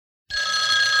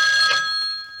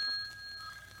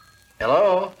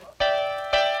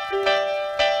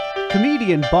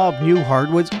comedian Bob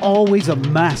Newhart was always a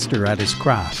master at his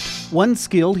craft. One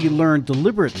skill he learned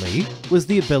deliberately was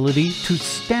the ability to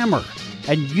stammer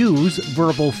and use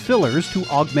verbal fillers to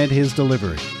augment his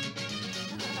delivery.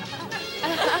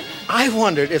 I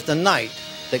wondered if the night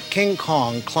that King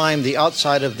Kong climbed the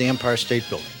outside of the Empire State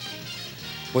Building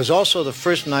was also the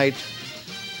first night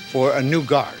for a new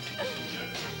guard.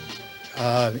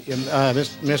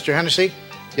 Mr. Hennessy?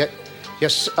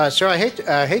 Yes, sir, I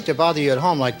hate to bother you at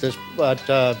home like this, but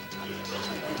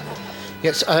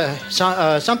yes,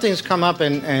 something's come up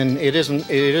and it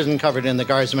isn't covered in the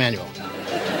guard's manual.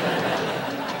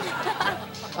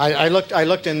 I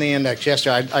looked in the index. Yes,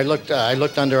 sir. I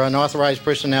looked under unauthorized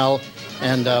personnel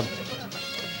and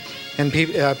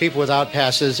people without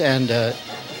passes and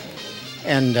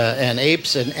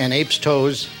apes and apes'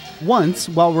 toes. Once,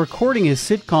 while recording his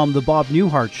sitcom The Bob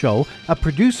Newhart Show, a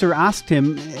producer asked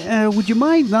him, would you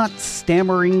mind not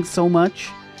stammering so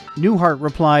much? Newhart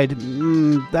replied,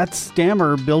 that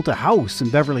stammer built a house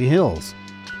in Beverly Hills.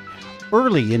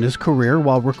 Early in his career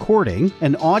while recording,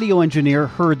 an audio engineer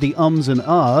heard the ums and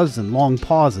ahs and long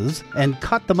pauses and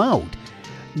cut them out.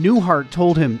 Newhart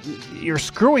told him, you're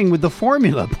screwing with the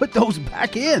formula, put those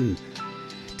back in.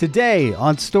 Today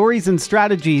on Stories and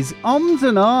Strategies, ums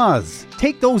and ahs.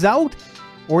 Take those out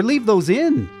or leave those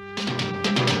in.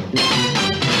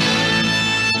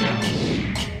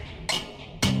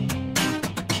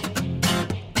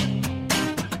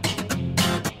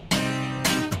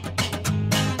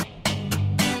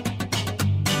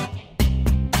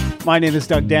 My name is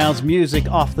Doug Downs. Music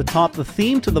off the top. The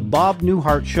theme to the Bob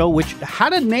Newhart Show, which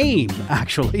had a name,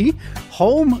 actually,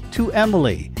 Home to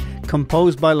Emily,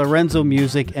 composed by Lorenzo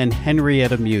Music and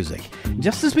Henrietta Music.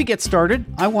 Just as we get started,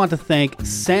 I want to thank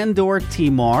Sandor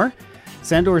Timar.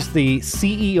 Sandor is the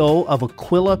CEO of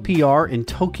Aquila PR in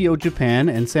Tokyo, Japan,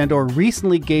 and Sandor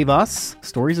recently gave us,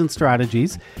 Stories and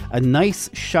Strategies, a nice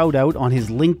shout out on his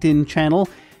LinkedIn channel,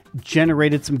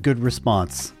 generated some good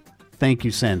response. Thank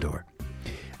you, Sandor.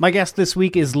 My guest this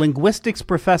week is linguistics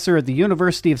professor at the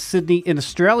University of Sydney in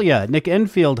Australia, Nick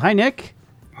Enfield. Hi, Nick.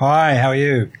 Hi, how are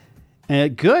you?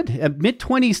 Good.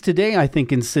 Mid-20s today, I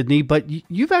think, in Sydney, but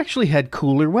you've actually had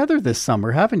cooler weather this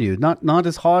summer, haven't you? Not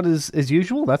as hot as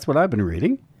usual? That's what I've been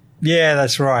reading. Yeah,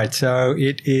 that's right. So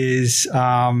it is,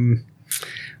 funny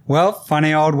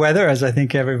old weather, as I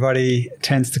think everybody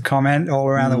tends to comment all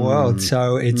around the world.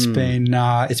 So it's been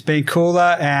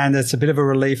cooler, and it's a bit of a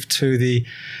relief to the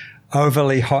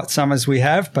overly hot summers we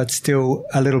have, but still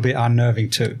a little bit unnerving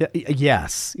too.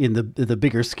 Yes, in the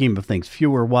bigger scheme of things,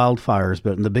 fewer wildfires,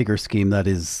 but in the bigger scheme, that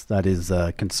is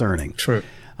concerning. True.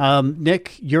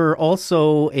 Nick, you're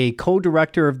also a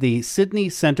co-director of the Sydney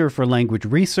Centre for Language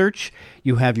Research.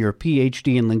 You have your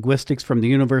PhD in linguistics from the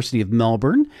University of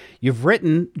Melbourne. You've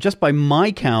written, just by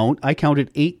my count, I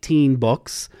counted 18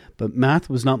 books, but math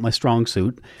was not my strong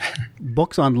suit.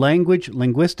 Books on language,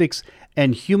 linguistics,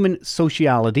 and human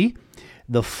sociality.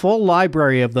 The full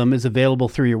library of them is available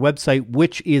through your website,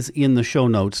 which is in the show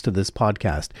notes to this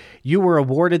podcast. You were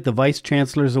awarded the Vice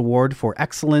Chancellor's Award for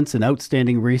Excellence in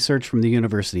Outstanding Research from the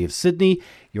University of Sydney.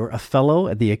 You're a fellow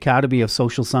at the Academy of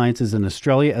Social Sciences in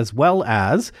Australia, as well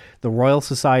as the Royal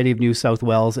Society of New South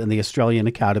Wales and the Australian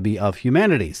Academy of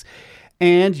Humanities.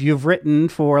 And you've written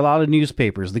for a lot of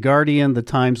newspapers, The Guardian, The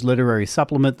Times Literary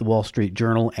Supplement, The Wall Street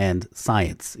Journal, and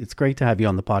Science. It's great to have you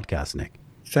on the podcast, Nick.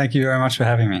 Thank you very much for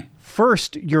having me.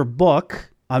 First, your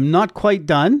book. I'm not quite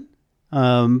done,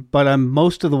 but I'm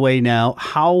most of the way now.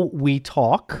 How We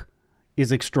Talk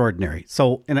is extraordinary.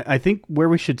 So, and I think where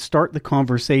we should start the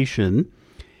conversation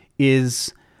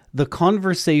is the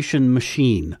conversation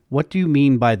machine. What do you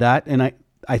mean by that? And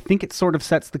I think it sort of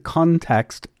sets the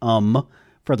context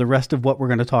for the rest of what we're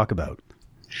going to talk about.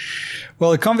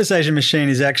 Well, The Conversation Machine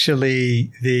is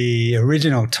actually the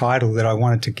original title that I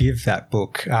wanted to give that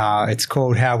book. It's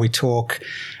called How We Talk,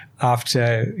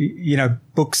 after,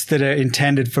 books that are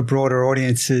intended for broader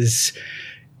audiences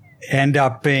end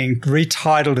up being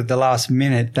retitled at the last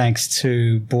minute thanks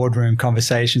to boardroom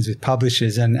conversations with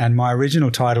publishers. And my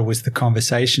original title was The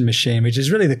Conversation Machine, which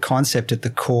is really the concept at the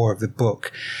core of the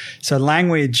book. So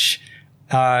language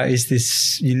is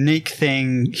this unique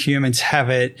thing. Humans have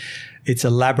it. It's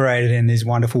elaborated in these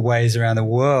wonderful ways around the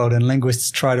world, and linguists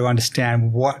try to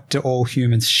understand what do all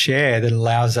humans share that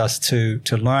allows us to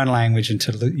learn language and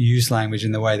to use language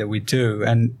in the way that we do.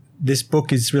 And this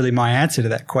book is really my answer to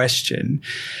that question.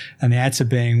 And the answer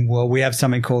being, well, we have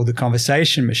something called the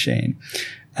conversation machine.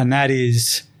 And that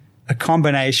is a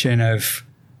combination of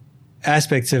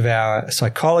aspects of our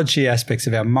psychology, aspects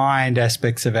of our mind,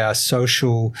 aspects of our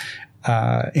social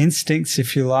instincts,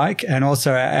 if you like, and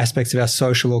also aspects of our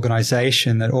social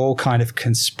organization that all kind of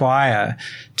conspire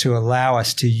to allow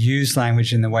us to use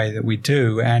language in the way that we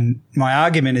do. And my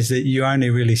argument is that you only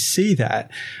really see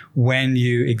that when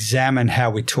you examine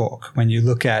how we talk, when you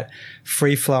look at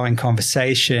free-flowing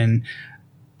conversation.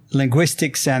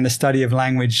 Linguistics and the study of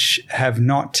language have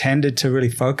not tended to really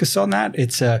focus on that.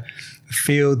 It's a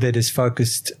field that is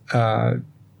focused, I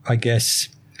guess,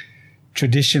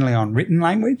 traditionally on written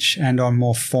language and on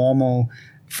more formal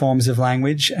forms of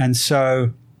language. And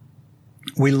so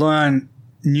we learn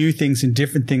new things and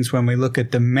different things when we look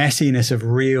at the messiness of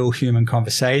real human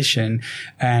conversation.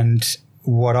 And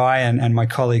what I and my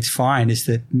colleagues find is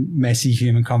that messy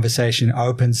human conversation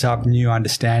opens up new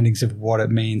understandings of what it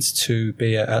means to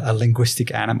be a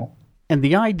linguistic animal. And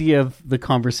the idea of the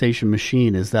conversation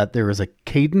machine is that there is a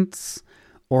cadence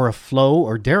or a flow,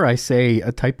 or dare I say,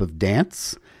 a type of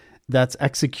dance that's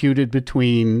executed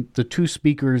between the two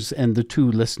speakers and the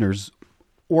two listeners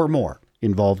or more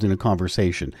involved in a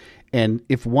conversation. And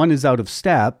if one is out of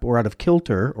step or out of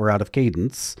kilter or out of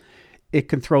cadence, it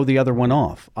can throw the other one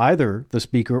off, either the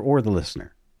speaker or the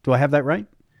listener. Do I have that right?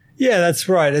 Yeah, that's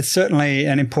right. It's certainly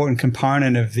an important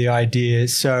component of the idea.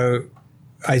 So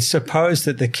I suppose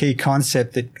that the key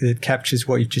concept that captures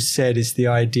what you just said is the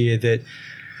idea that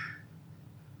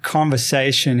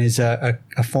conversation is a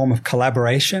form of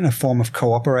collaboration, a form of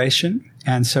cooperation.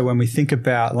 And so when we think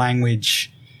about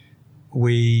language,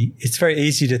 it's very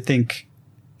easy to think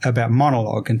about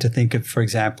monologue and to think of, for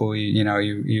example,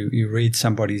 you read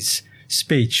somebody's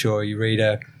speech or you read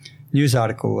a news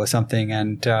article or something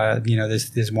and,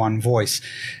 there's one voice.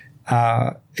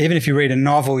 Even if you read a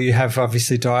novel, you have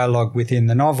obviously dialogue within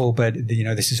the novel, but,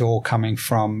 this is all coming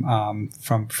from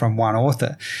one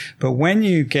author. But when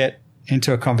you get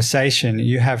into a conversation,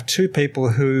 you have two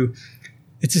people who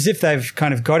it's as if they've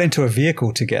kind of got into a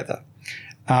vehicle together.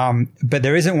 But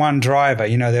there isn't one driver,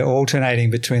 they're alternating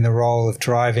between the role of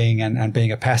driving and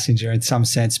being a passenger in some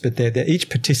sense, but they're each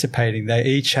participating. They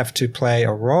each have to play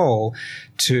a role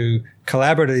to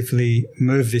collaboratively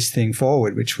move this thing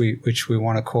forward, which we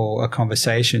want to call a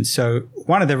conversation. So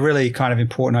one of the really kind of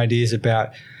important ideas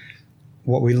about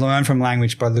what we learn from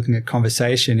language by looking at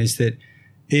conversation is that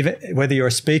even whether you're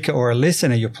a speaker or a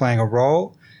listener, you're playing a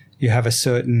role. You have a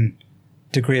certain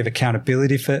degree of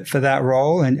accountability for that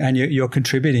role, and you're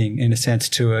contributing in a sense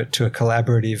to a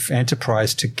collaborative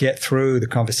enterprise to get through the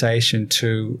conversation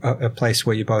to a place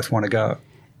where you both want to go.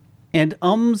 And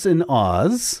ums and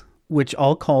ahs, which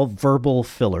I'll call verbal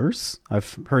fillers,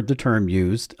 I've heard the term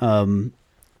used.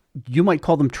 You might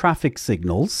call them traffic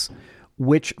signals,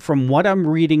 which, from what I'm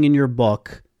reading in your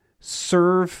book,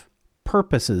 serve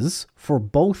purposes for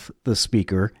both the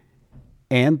speaker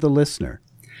and the listener.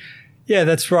 Yeah,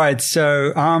 that's right.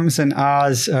 So ums and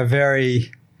ahs are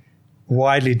very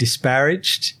widely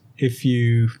disparaged. If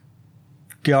you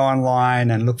go online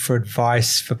and look for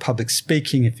advice for public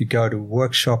speaking, if you go to a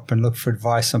workshop and look for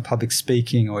advice on public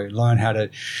speaking, or you learn how to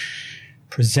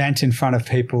present in front of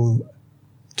people,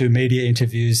 do media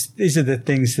interviews, these are the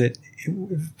things that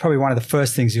probably one of the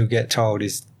first things you'll get told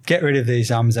is get rid of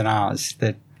these ums and ahs.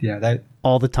 That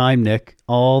all the time, Nick,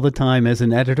 all the time as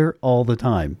an editor, all the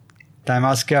time. They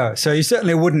must go. So you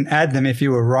certainly wouldn't add them if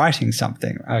you were writing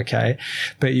something, okay?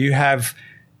 But you have,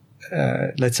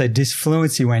 let's say,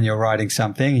 disfluency when you're writing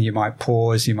something, and you might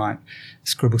pause, you might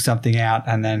scribble something out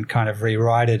and then kind of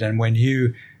rewrite it. And when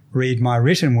you read my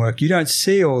written work, you don't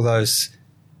see all those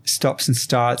stops and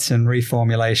starts and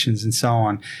reformulations and so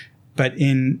on. But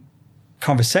in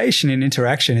conversation, in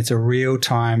interaction, it's a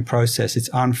real-time process.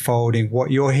 It's unfolding. What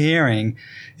you're hearing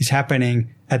is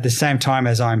happening at the same time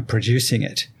as I'm producing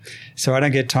it. So I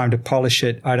don't get time to polish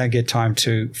it. I don't get time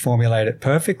to formulate it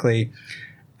perfectly.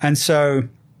 And so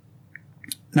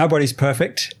nobody's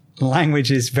perfect.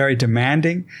 Language is very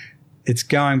demanding. It's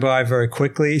going by very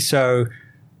quickly. So,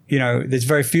 there's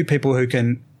very few people who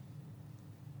can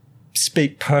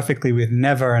speak perfectly with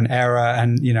never an error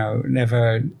and,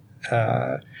 never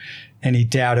any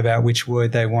doubt about which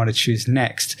word they want to choose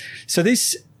next. So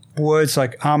these words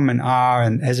like and ah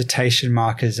and hesitation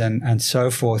markers and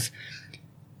so forth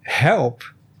help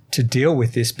to deal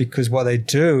with this, because what they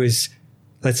do is,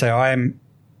 let's say I am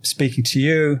speaking to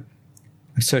you,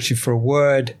 I'm searching for a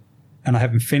word and I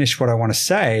haven't finished what I want to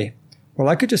say. Well,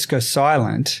 I could just go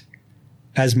silent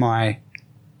as my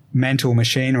mental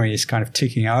machinery is kind of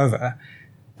ticking over,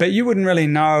 but you wouldn't really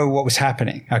know what was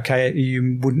happening. Okay.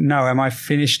 You wouldn't know, am I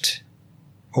finished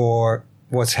or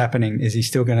what's happening? Is he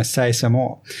still going to say some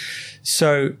more?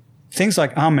 So things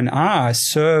like and ah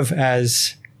serve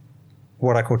as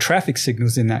what I call traffic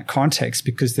signals in that context,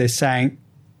 because they're saying,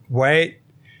 wait,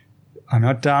 I'm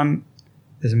not done.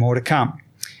 there's more to come.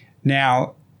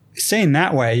 Now, seen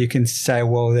that way, you can say,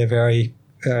 well, they're very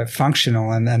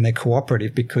functional and they're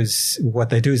cooperative, because what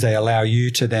they do is they allow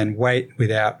you to then wait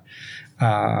without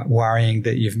worrying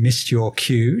that you've missed your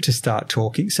cue to start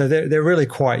talking. So they're really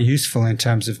quite useful in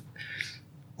terms of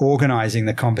organizing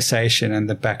the conversation and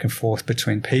the back and forth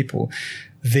between people.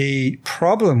 The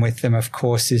problem with them, of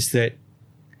course, is that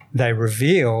they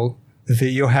reveal that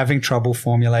you're having trouble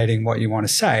formulating what you want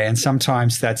to say. And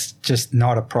sometimes that's just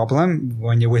not a problem.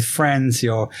 When you're with friends,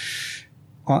 you're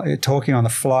talking on the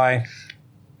fly.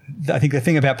 I think the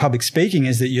thing about public speaking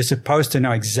is that you're supposed to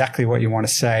know exactly what you want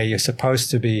to say. You're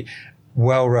supposed to be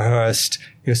well rehearsed.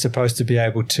 You're supposed to be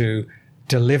able to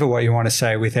deliver what you want to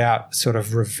say without sort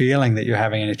of revealing that you're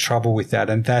having any trouble with that.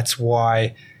 And that's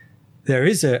why there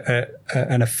is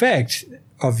an effect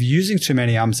of using too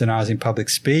many ums and ahs in public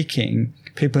speaking.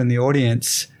 People in the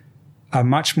audience are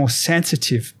much more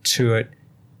sensitive to it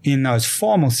in those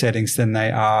formal settings than they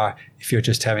are if you're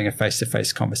just having a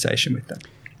face-to-face conversation with them.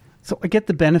 So I get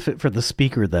the benefit for the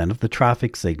speaker then of the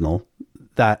traffic signal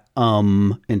that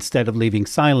instead of leaving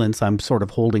silence, I'm sort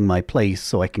of holding my place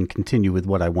so I can continue with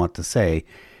what I want to say.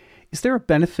 Is there a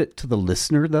benefit to the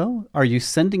listener, though? Are you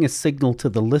sending a signal to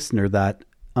the listener that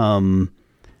the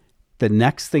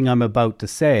next thing I'm about to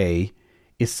say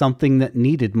is something that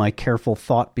needed my careful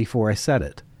thought before I said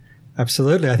it?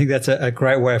 Absolutely. I think that's a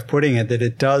great way of putting it, that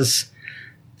it does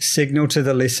signal to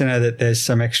the listener that there's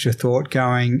some extra thought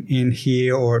going in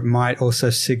here, or it might also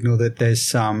signal that there's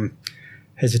some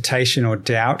hesitation or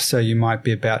doubt. So you might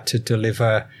be about to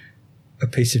deliver a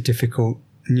piece of difficult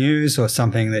news or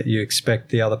something that you expect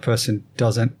the other person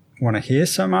doesn't want to hear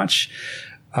so much.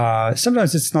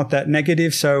 Sometimes it's not that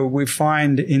negative. So we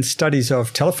find in studies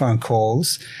of telephone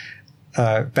calls,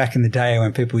 back in the day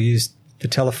when people used the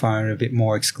telephone a bit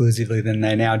more exclusively than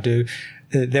they now do,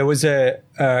 there was a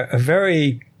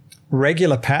very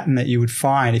regular pattern that you would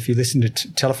find if you listened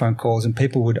to telephone calls, and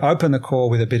people would open the call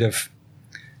with a bit of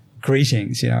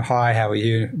greetings, hi, how are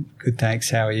you? Good, thanks,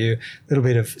 how are you? A little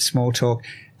bit of small talk.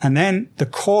 And then the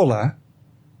caller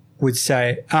would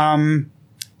say, and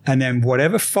then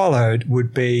whatever followed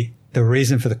would be the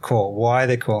reason for the call, why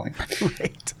they're calling.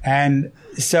 Right. And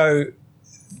so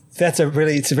it's a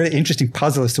really interesting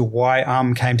puzzle as to why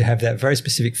came to have that very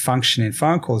specific function in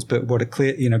phone calls. But what a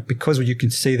clear, because you can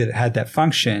see that it had that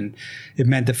function, it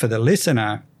meant that for the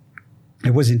listener,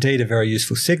 it was indeed a very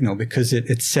useful signal, because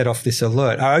it set off this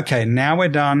alert. Oh, okay, now we're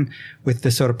done with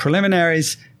the sort of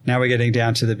preliminaries. Now we're getting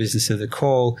down to the business of the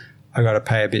call. I got to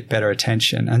pay a bit better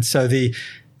attention. And so the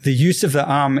use of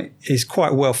the is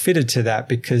quite well fitted to that,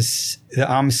 because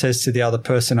the says to the other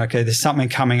person, okay, there's something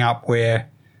coming up where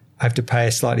I have to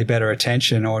pay slightly better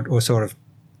attention, or sort of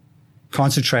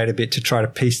concentrate a bit to try to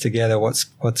piece together what's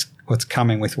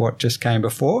coming with what just came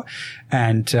before.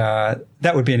 And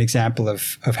that would be an example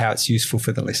of how it's useful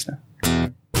for the listener.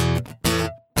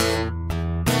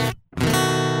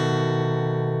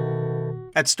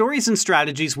 At Stories and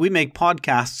Strategies, we make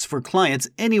podcasts for clients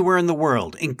anywhere in the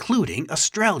world, including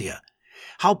Australia.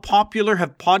 How popular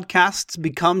have podcasts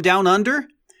become down under?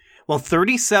 Well,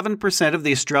 37% of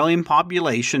the Australian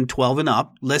population, 12 and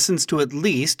up, listens to at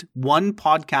least one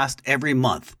podcast every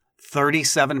month.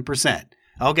 37%.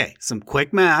 Okay, some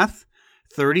quick math.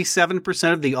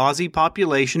 37% of the Aussie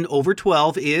population over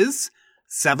 12 is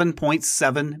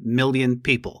 7.7 million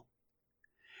people.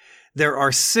 There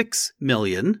are 6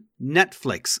 million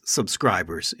Netflix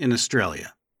subscribers in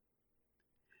Australia.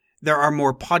 There are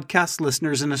more podcast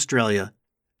listeners in Australia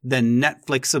than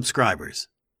Netflix subscribers.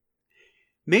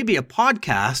 Maybe a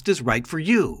podcast is right for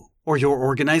you or your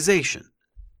organization.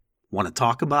 Want to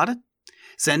talk about it?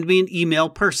 Send me an email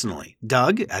personally,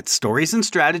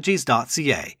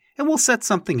 doug@storiesandstrategies.ca, and we'll set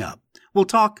something up. We'll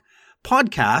talk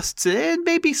podcasts and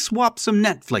maybe swap some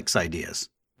Netflix ideas.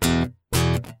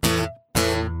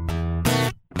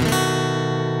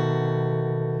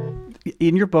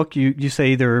 In your book, you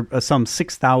say there are some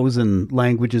 6,000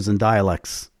 languages and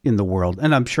dialects in the world,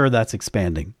 and I'm sure that's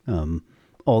expanding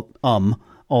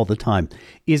all the time.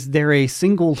 Is there a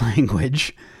single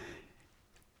language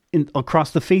across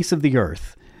the face of the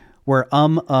earth where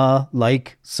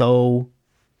like, so,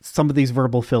 some of these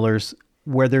verbal fillers,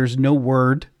 where there's no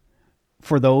word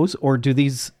for those, or do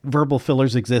these verbal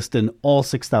fillers exist in all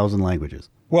 6,000 languages?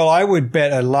 Well, I would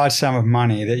bet a large sum of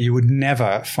money that you would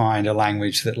never find a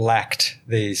language that lacked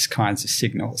these kinds of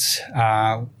signals.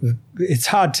 It's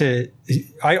hard to,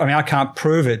 I can't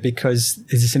prove it, because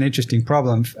it's an interesting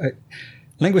problem.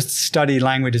 Linguists study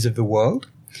languages of the world,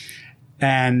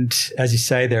 and as you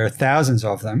say, there are thousands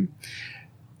of them.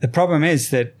 The problem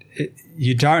is that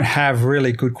you don't have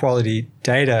really good quality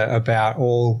data about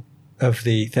all of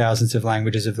the thousands of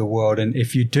languages of the world. And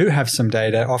if you do have some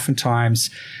data, oftentimes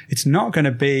it's not going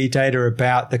to be data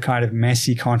about the kind of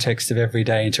messy context of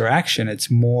everyday interaction.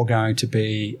 It's more going to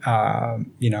be,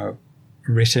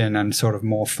 written and sort of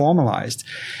more formalized.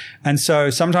 And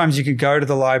so sometimes you could go to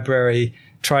the library,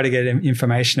 try to get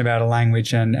information about a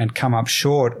language and come up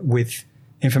short with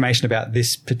information about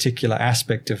this particular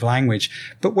aspect of language.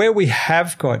 But where we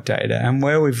have got data and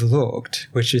where we've looked,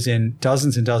 which is in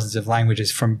dozens and dozens of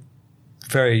languages from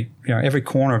every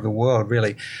corner of the world,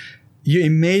 really, you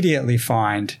immediately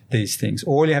find these things.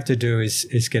 All you have to do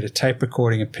is get a tape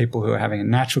recording of people who are having a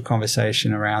natural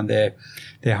conversation around their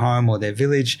home or their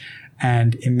village,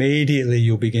 and immediately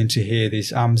you'll begin to hear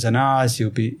these ums and ahs.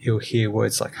 You'll hear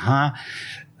words like huh,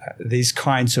 these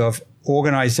kinds of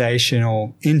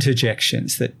organizational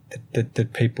interjections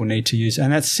that people need to use.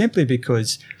 And that's simply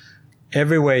because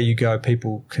everywhere you go,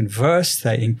 people converse,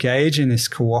 they engage in this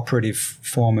cooperative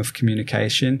form of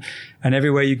communication. And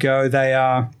everywhere you go, they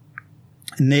are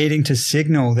needing to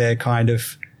signal their kind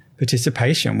of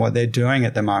participation, what they're doing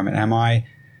at the moment. Am I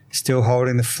still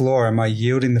holding the floor? Am I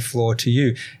yielding the floor to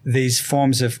you? These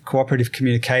forms of cooperative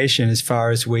communication, as far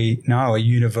as we know, are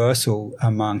universal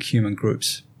among human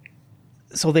groups.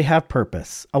 So they have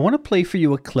purpose. I want to play for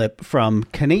you a clip from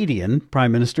Canadian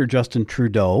Prime Minister Justin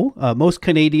Trudeau. Most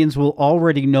Canadians will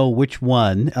already know which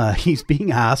one. He's being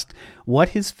asked what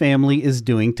his family is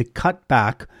doing to cut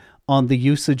back on the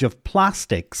usage of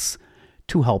plastics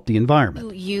to help the environment.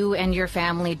 What do you and your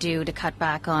family do to cut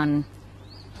back on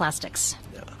plastics?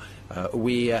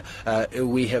 We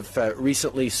have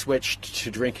recently switched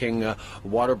to drinking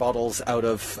water bottles out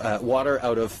of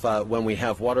when we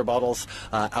have water bottles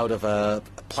out of a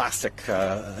plastic,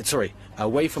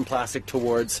 away from plastic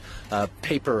towards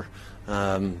paper,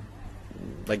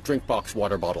 like drink box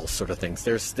water bottles sort of things.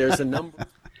 There's a number.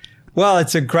 Well,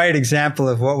 it's a great example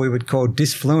of what we would call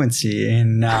disfluency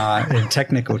in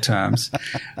technical terms.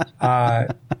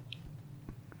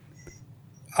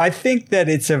 I think that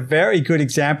it's a very good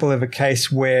example of a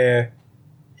case where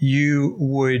you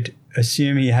would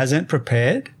assume he hasn't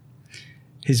prepared.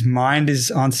 His mind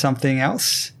is on something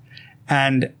else.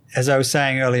 And as I was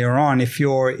saying earlier on, if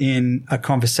you're in a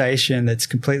conversation that's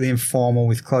completely informal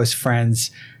with close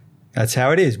friends, that's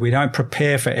how it is. We don't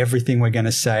prepare for everything we're going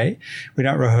to say. We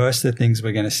don't rehearse the things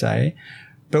we're going to say.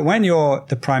 But when you're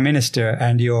the Prime Minister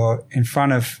and you're in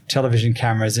front of television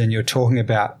cameras and you're talking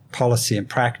about policy and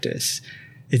practice,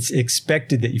 it's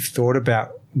expected that you've thought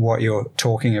about what you're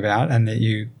talking about and that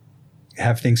you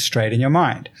have things straight in your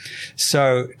mind.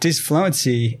 So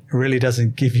disfluency really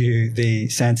doesn't give you the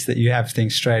sense that you have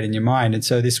things straight in your mind. And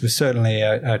so this was certainly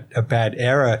a bad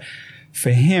error for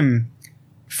him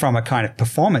from a kind of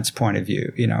performance point of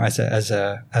view. You know, as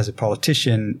a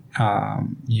politician,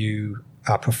 you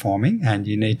are performing and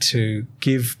you need to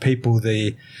give people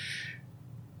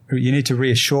you need to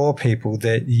reassure people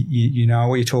that you know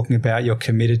what you're talking about, you're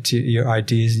committed to your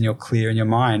ideas and you're clear in your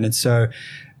mind. And so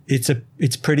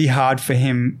it's pretty hard for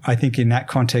him, I think, in that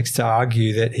context to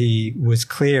argue that he was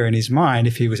clear in his mind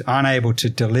if he was unable to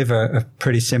deliver a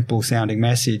pretty simple sounding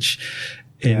message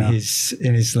in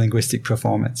his linguistic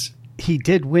performance. He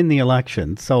did win the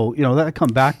election. So, that come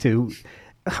back to,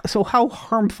 so how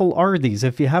harmful are these?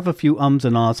 If you have a few ums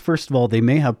and ahs, first of all, they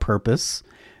may have purpose.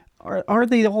 Are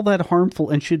they all that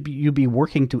harmful, and should you be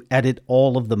working to edit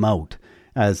all of them out,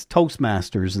 as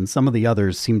Toastmasters and some of the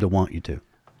others seem to want you to?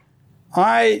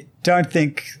 I don't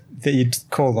think that you'd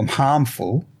call them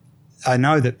harmful. I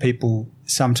know that people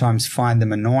sometimes find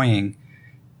them annoying.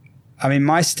 I mean,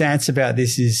 my stance about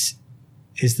this is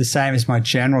the same as my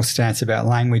general stance about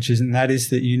languages, and that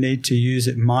is that you need to use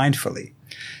it mindfully.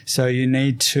 So you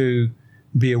need to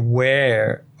be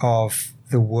aware of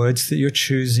the words that you're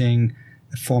choosing,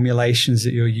 the formulations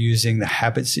that you're using, the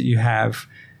habits that you have.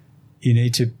 You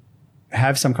need to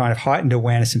have some kind of heightened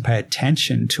awareness and pay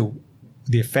attention to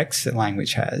the effects that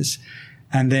language has,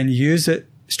 and then use it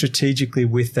strategically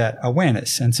with that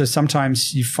awareness. And so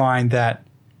sometimes you find that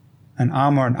an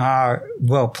or an r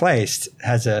well placed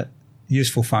has a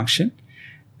useful function,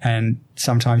 and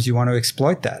sometimes you want to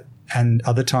exploit that. And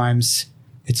other times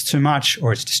it's too much,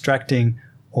 or it's distracting,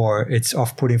 or it's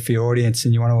off-putting for your audience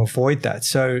and you want to avoid that.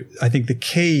 So I think the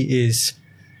key is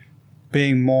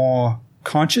being more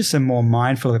conscious and more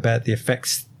mindful about the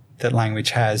effects that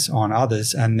language has on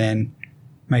others, and then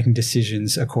making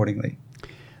decisions accordingly.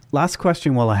 Last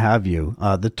question while I have you.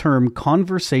 The term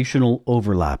conversational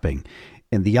overlapping.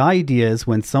 And the idea is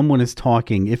when someone is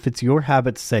talking, if it's your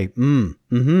habit to say,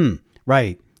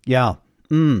 right, yeah,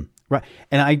 right.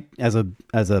 And I, as a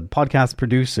podcast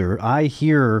producer, I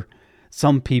hear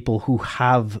some people who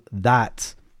have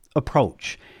that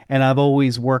approach. And I've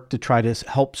always worked to try to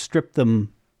help strip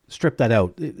that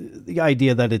out. The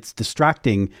idea that it's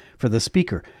distracting for the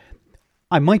speaker.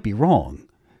 I might be wrong.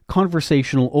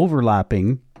 Conversational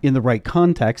overlapping in the right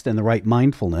context and the right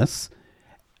mindfulness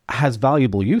has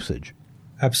valuable usage.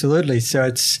 Absolutely. So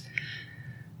it's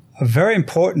a very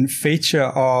important feature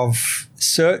of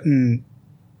certain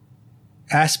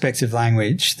aspects of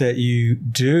language that you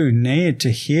do need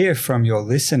to hear from your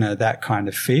listener, that kind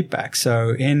of feedback.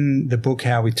 So in the book,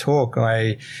 How We Talk,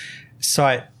 I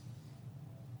cite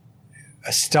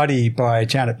a study by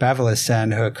Janet Bavelis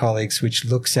and her colleagues, which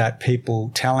looks at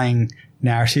people telling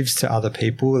narratives to other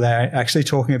people. They're actually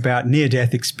talking about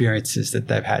near-death experiences that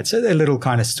they've had. So they're little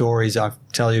kind of stories. I'll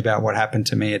tell you about what happened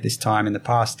to me at this time in the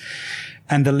past.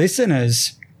 And the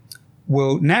listeners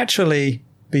will naturally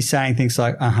be saying things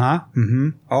like,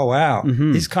 oh, wow,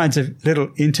 these kinds of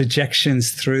little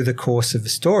interjections through the course of the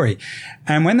story.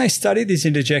 And when they studied these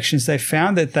interjections, they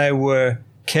found that they were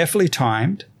carefully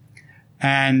timed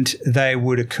and they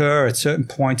would occur at certain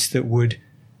points that would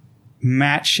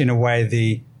match in a way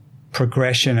the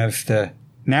progression of the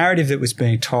narrative that was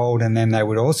being told, and then they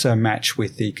would also match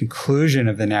with the conclusion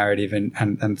of the narrative,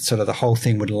 and sort of the whole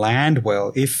thing would land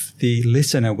well if the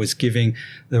listener was giving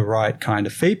the right kind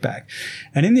of feedback.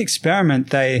 And in the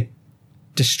experiment, they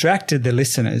distracted the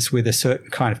listeners with a certain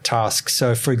kind of task.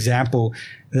 So, for example,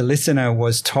 the listener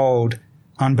was told,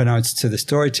 unbeknownst to the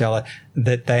storyteller,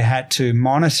 that they had to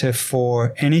monitor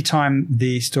for any time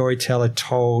the storyteller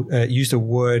used a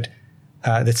word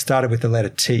that started with the letter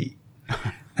T.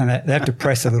 And they had to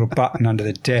press a little button under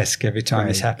the desk every time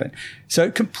this happened. So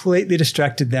it completely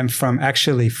distracted them from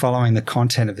actually following the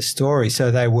content of the story. So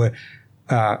they were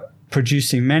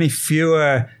producing many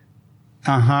fewer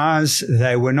ahas.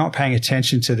 They were not paying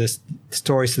attention to the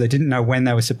story, so they didn't know when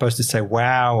they were supposed to say,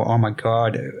 wow, oh my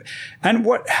God. And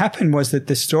what happened was that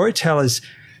the storytellers'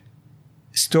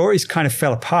 stories kind of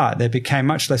fell apart. They became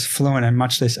much less fluent and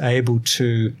much less able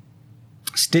to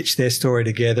stitch their story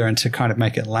together and to kind of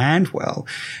make it land well.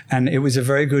 And it was a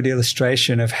very good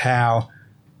illustration of how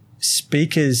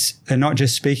speakers are not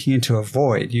just speaking into a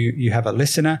void. You have a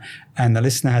listener, and the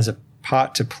listener has a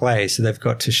part to play. So they've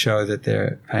got to show that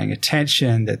they're paying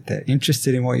attention, that they're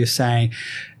interested in what you're saying.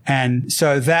 And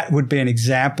so that would be an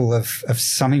example of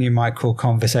something you might call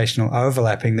conversational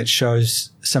overlapping that shows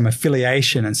some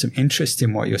affiliation and some interest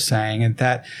in what you're saying. And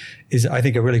that is, I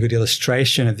think, a really good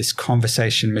illustration of this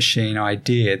conversation machine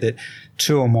idea that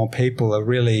two or more people are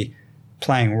really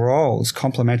playing roles,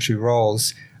 complementary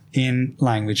roles in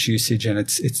language usage. And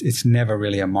it's never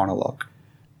really a monologue.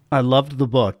 I loved the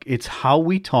book. It's How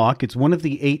We Talk. It's one of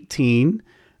the 18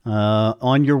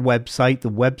 on your website. The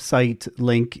website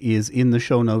link is in the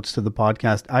show notes to the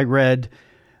podcast. I read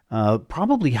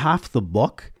probably half the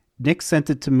book. Nick sent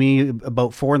it to me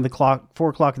about 4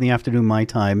 o'clock in the afternoon, my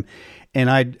time. And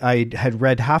I had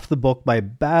read half the book by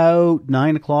about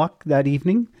 9 o'clock that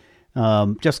evening.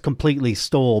 Just completely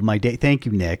stole my day. Thank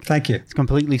you, Nick. Thank you. It's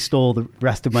completely stole the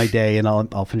rest of my day, and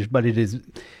I'll finish. But it is,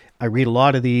 I read a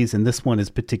lot of these, and this one is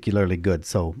particularly good.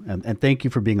 So, and thank you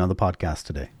for being on the podcast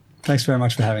today. Thanks very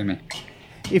much for having me.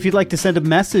 If you'd like to send a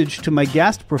message to my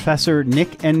guest, Professor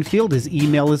Nick Enfield, his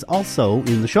email is also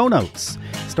in the show notes.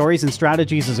 Stories and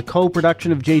Strategies is a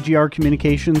co-production of JGR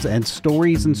Communications and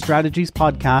Stories and Strategies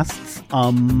podcasts.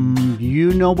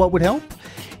 You know what would help?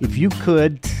 If you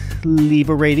could leave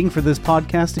a rating for this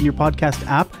podcast in your podcast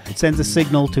app, it sends a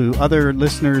signal to other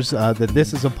listeners that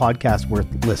this is a podcast worth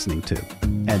listening to.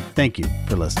 And thank you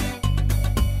for listening.